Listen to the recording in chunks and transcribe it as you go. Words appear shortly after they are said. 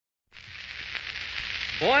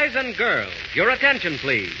Boys and girls, your attention,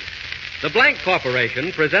 please. The Blank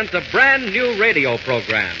Corporation presents a brand new radio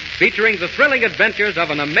program featuring the thrilling adventures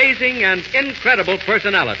of an amazing and incredible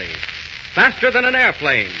personality. Faster than an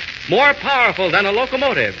airplane, more powerful than a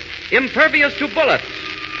locomotive, impervious to bullets.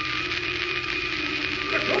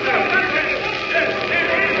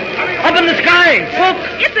 Up in the sky! Look!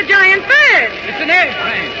 It's a giant bird! It's an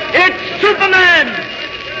airplane! It's Superman!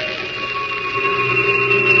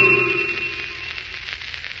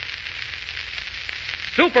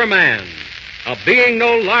 Superman, a being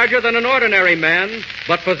no larger than an ordinary man,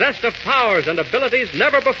 but possessed of powers and abilities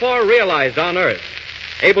never before realized on Earth.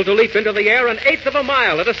 Able to leap into the air an eighth of a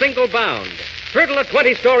mile at a single bound, hurdle a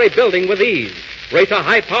 20-story building with ease, race a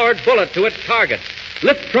high-powered bullet to its target,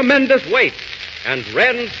 lift tremendous weights, and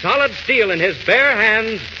rend solid steel in his bare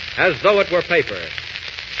hands as though it were paper.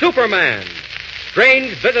 Superman,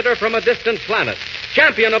 strange visitor from a distant planet,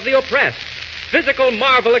 champion of the oppressed, physical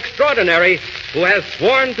marvel extraordinary who has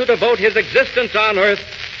sworn to devote his existence on Earth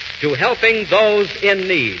to helping those in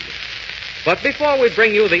need. But before we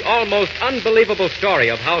bring you the almost unbelievable story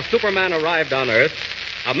of how Superman arrived on Earth,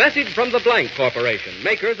 a message from the Blank Corporation,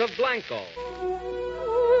 makers of Blanco.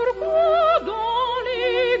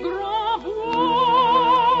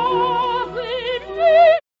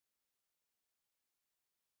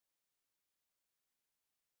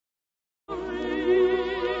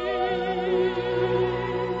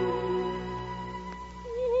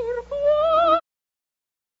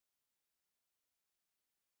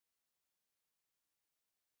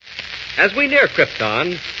 As we near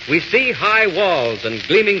Krypton, we see high walls and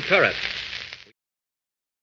gleaming turrets.